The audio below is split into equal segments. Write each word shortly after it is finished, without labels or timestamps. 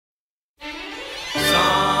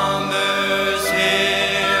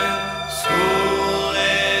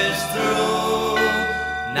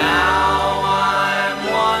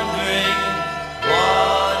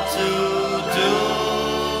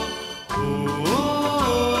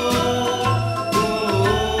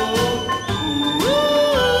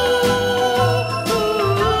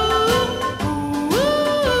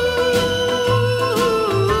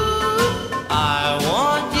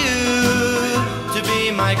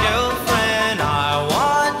girlfriend. I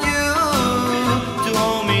want you to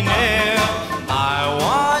hold me near. I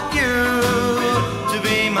want you to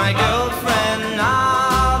be my girlfriend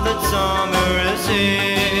now that summer is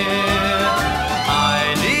here.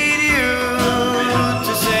 I need you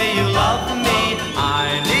to say you love me.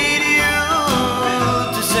 I need you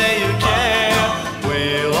to say you care.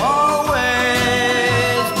 We'll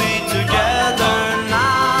always be together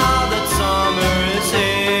now that summer is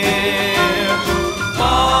here.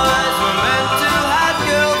 Boys were meant to have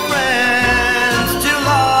girlfriends, to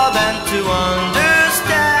love and to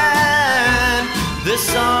understand. This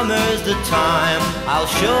summer's the time I'll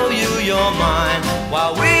show you you're mine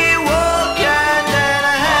while we walk hand in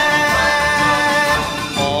hand.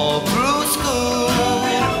 All through school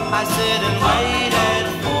I sit and waited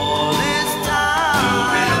for this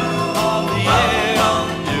time of the year.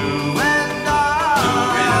 You and I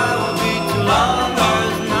will be two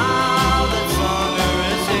lovers now that summer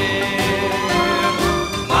is here.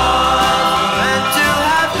 Boys were meant to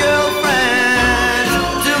have girlfriends,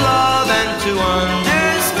 to love and to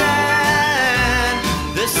understand.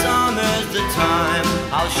 This summer's the time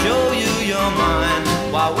I'll show you you're mine.